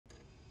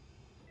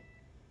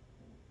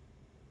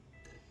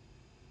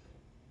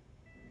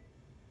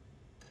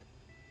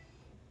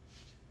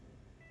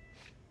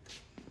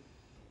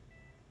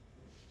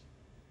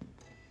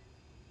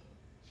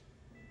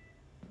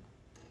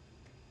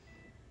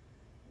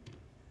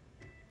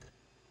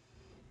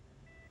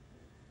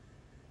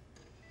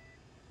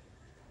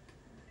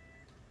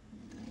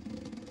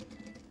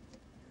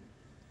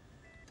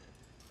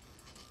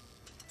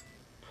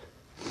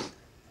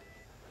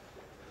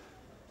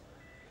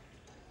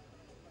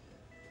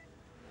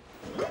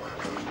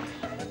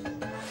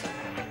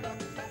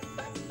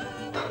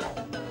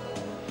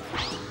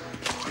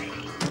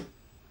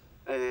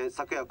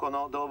はこ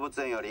の動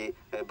物園より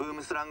ブー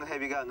ムスラングヘ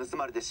ビが盗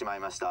まれてしまい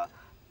ました。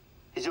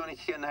非常に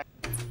危険な。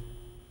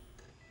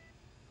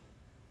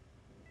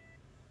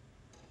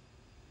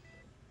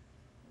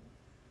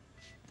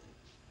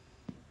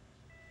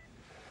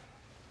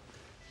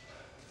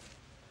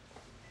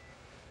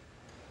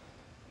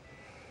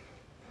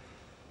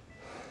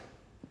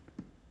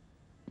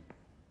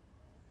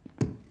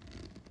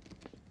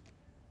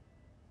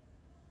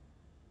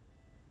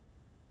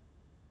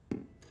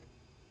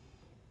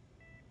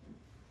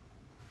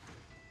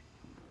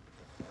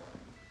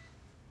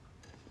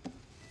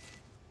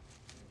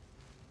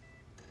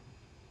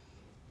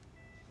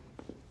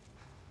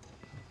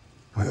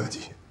親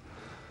父、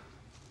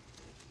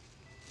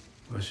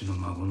わしの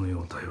孫の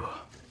容体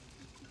は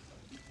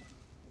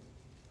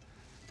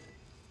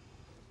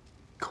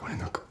変わり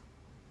なく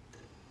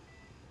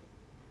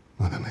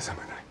まだ目覚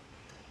めない。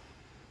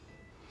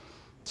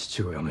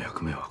父親の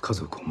役目は家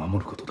族を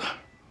守ることだ。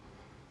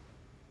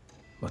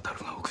渡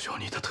が屋上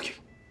にいた時、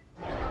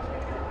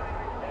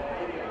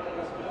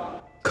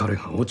彼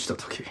が落ちた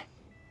時、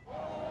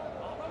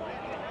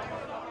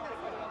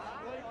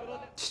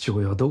父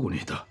親はどこに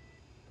いた？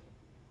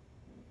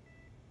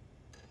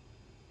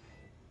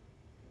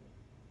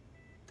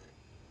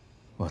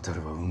渡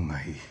は運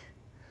がいい。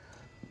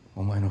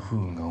お前の不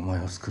運がお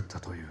前を救った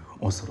という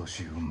恐ろ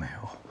しい運命を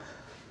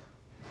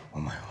お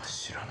前は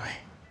知らない。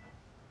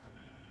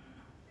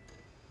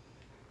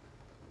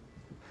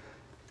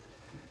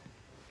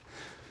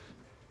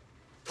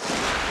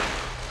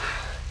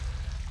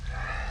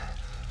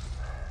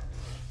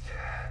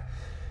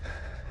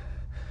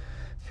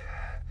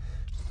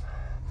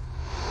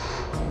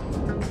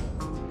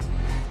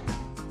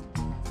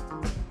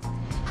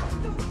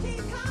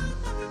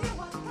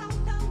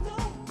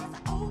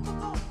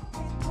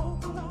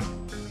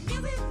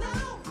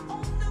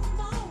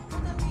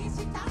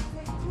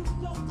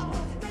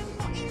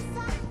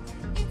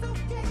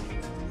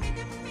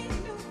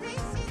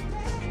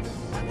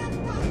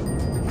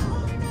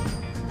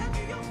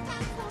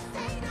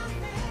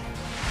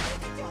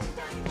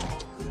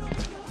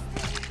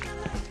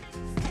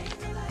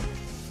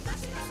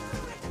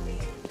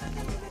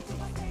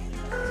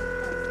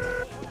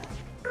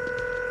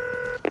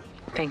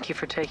Thank you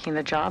for taking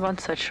the job on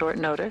such short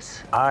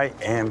notice. I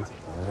am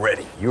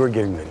ready. You are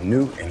getting the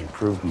new and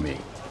improved me.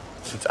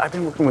 Since I've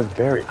been working with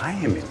Barry, I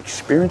am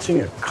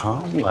experiencing a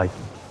calm like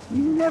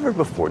never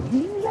before.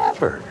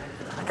 Never.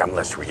 Like I'm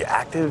less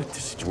reactive to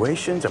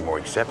situations. I'm more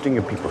accepting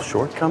of people's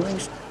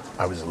shortcomings.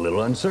 I was a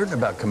little uncertain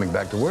about coming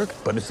back to work,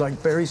 but it's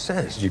like Barry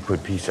says. You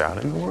put peace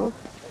out in the world,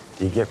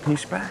 you get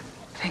peace back.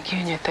 I think you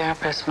and your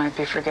therapist might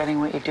be forgetting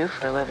what you do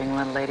for a living,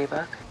 little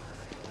Ladybug.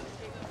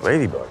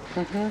 Ladybug?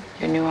 Mm-hmm.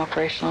 Your new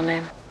operational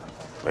name.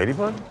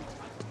 Ladybug?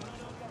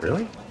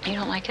 Really? You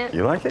don't like it?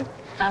 You like it?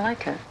 I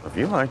like it. If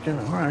you like it,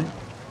 all right.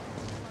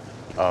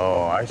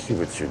 Oh, I see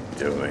what you're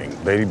doing.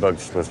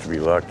 Ladybug's supposed to be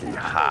lucky.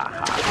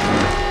 Ha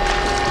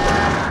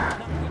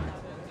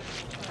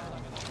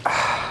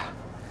ha.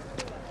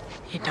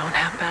 You don't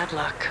have bad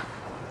luck.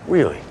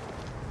 Really?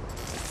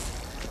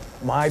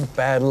 My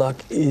bad luck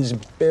is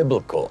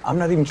biblical. I'm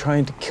not even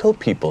trying to kill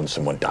people and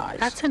someone dies.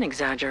 That's an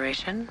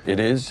exaggeration.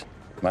 It is.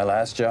 My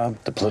last job,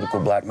 the political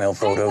blackmail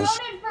photos.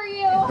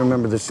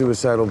 Remember the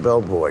suicidal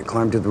bellboy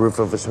climbed to the roof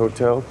of his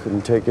hotel,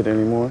 couldn't take it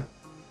anymore?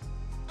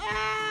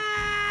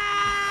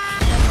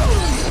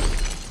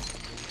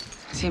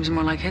 Seems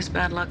more like his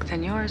bad luck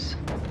than yours.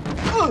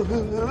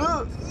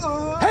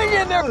 Hang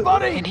in there,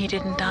 buddy! And he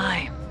didn't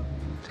die.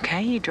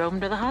 Okay, you drove him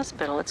to the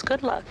hospital. It's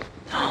good luck.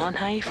 All on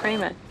how you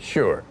frame it.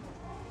 Sure.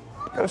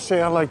 Gotta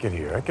say, I like it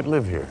here. I could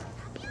live here.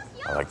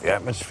 I like the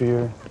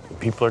atmosphere. The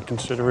people are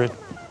considerate.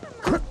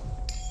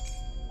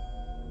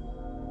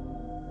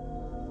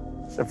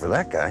 Except for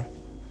that guy.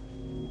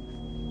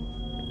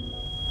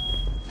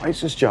 Why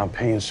is this job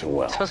paying so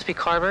well? It's supposed to be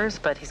Carver's,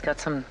 but he's got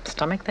some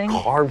stomach thing.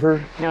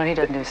 Carver? No, he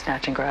doesn't do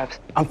snatch and grabs.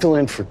 I'm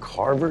filling in for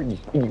Carver?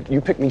 You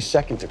picked me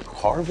second to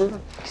Carver? You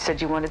said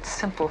you wanted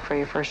simple for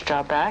your first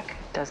job back.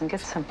 It doesn't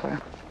get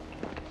simpler.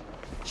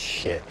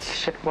 Shit.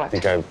 Shit what? I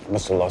think I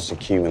must have lost the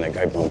key when that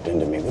guy bumped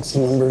into me. What's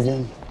the number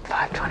again?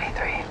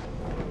 523.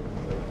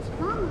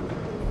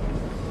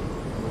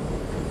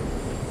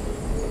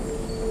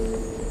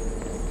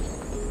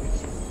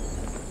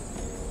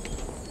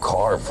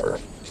 Carver.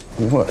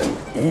 What an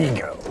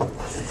ego.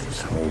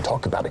 I mean, you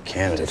talk about a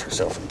candidate for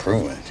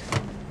self-improvement.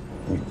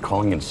 You're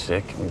calling in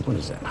sick? I mean, what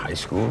is that, high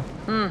school?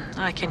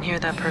 I can hear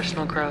that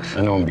personal growth.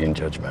 I know I'm being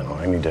judgmental.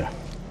 I need to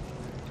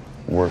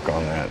work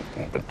on that.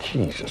 But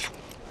Jesus,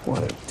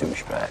 what a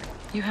douchebag.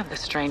 You have the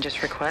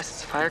strangest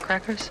requests.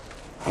 Firecrackers?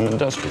 I'm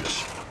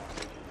industrious.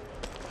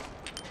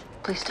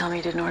 Please tell me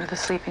you didn't order the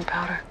sleeping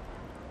powder.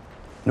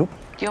 Nope.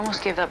 You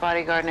almost gave that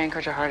bodyguard in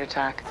Anchorage a heart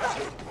attack.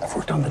 I've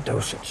worked on the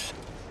dosage.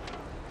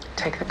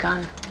 Take the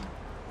gun.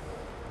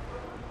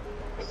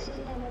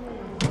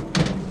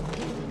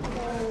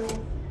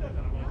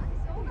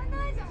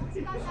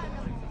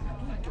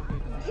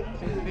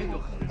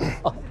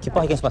 Ah, 切符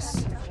拝見しま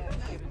す。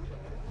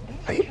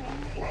はい。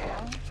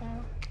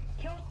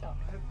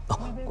あ、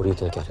こご利用い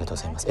ただきありがとう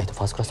ございます。ファ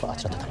ーストクラスはあ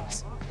ちらとなりま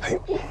す。は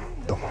い、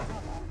どうも。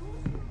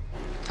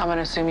I'm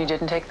gonna assume you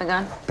didn't take the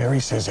gun?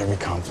 Barry says every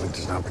conflict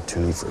is an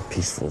opportunity for a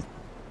peaceful...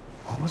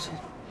 What was it?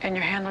 And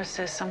your handler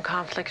says some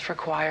conflicts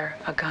require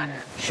a gun.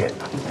 Shit.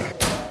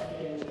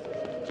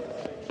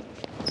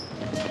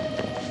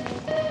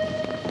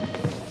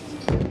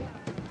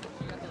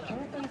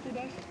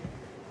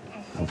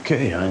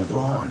 Okay, I ain't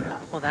wrong.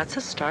 Well, that's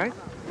a start.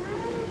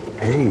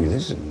 Hey,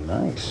 this is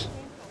nice.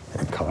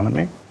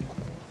 Economy?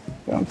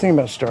 Yeah, I'm thinking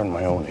about starting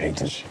my own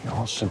agency.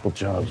 All simple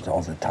jobs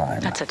all the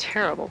time. That's a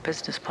terrible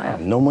business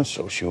plan. No more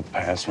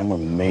sociopaths, no more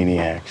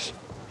maniacs.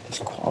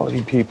 Just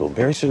quality people.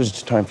 Barry says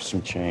it's time for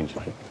some change.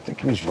 I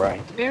think he's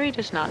right. Barry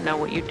does not know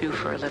what you do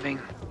for a living.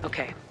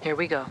 Okay, here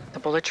we go. The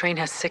bullet train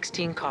has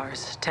 16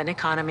 cars, 10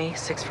 economy,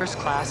 6 first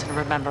class, and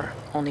remember,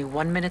 only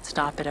 1 minute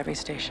stop at every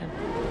station.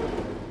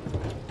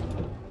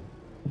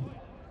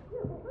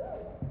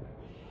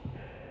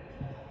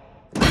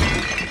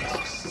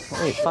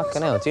 Wait,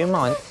 fucking hell, do you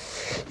mind?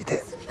 You did.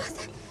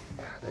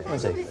 What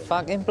is he,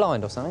 fucking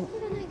blind or something?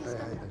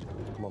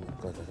 Come on,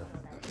 go.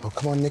 Oh,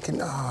 come on, nick it.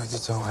 No, you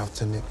just don't have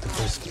to nick the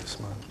biscuits,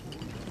 man.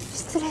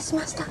 失礼し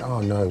ました。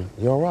 Oh, no,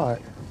 you're all right.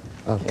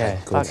 Okay, Yeah,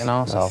 good. fucking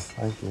arsehole.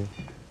 Thank you.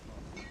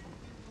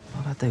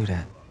 Why'd I do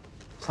that?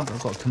 It's like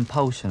I've got a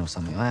compulsion or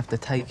something. I have to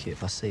take it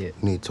if I see it.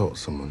 You need to talk to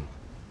someone.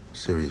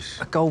 Serious.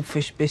 A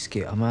goldfish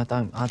biscuit. I mean, I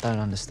don't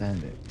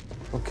understand it.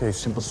 Okay,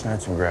 simple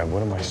snatch and grab.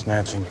 What am I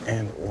snatching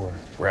and or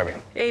grabbing?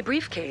 A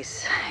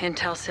briefcase.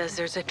 Intel says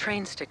there's a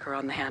train sticker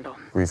on the handle.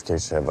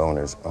 Briefcases have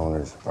owners.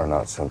 Owners are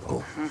not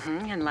simple.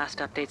 And last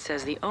update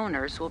says the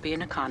owners will be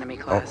in economy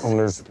class.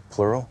 Owners,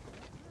 plural?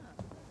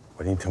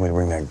 Why didn't you tell me to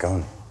bring that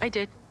gun? I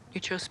did. You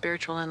chose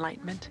spiritual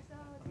enlightenment.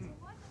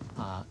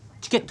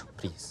 Ticket,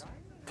 please.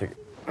 Ticket.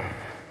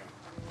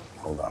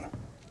 Hold on.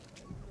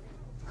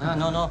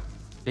 No.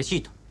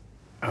 Receipt.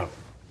 Oh.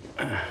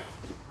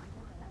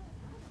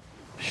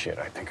 Shit,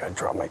 I think I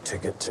dropped my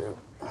ticket, too.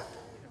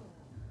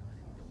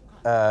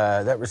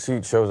 That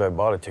receipt shows I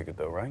bought a ticket,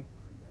 though, right?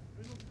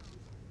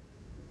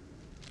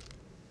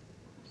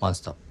 One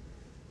stop.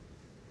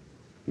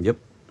 Yep.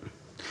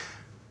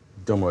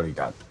 Don't worry,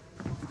 God.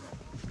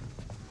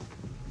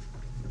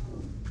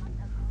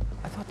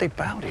 I thought they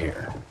bowed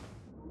here.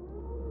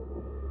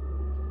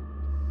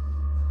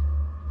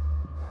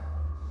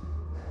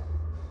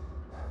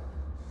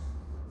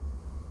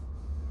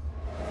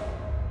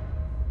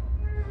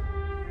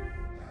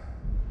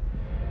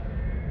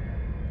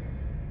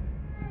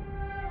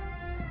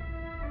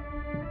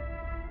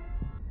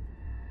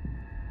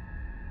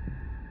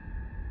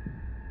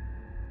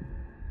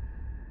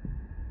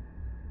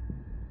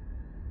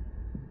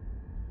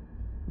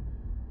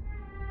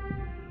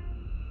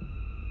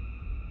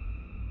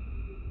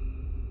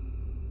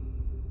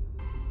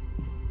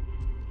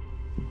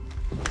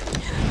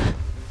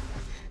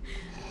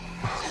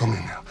 Come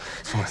in now.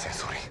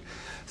 Sorry.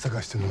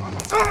 探してるのは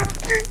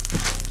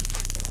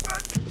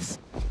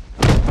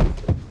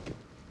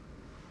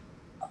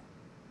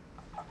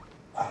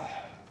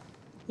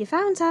You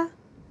found her.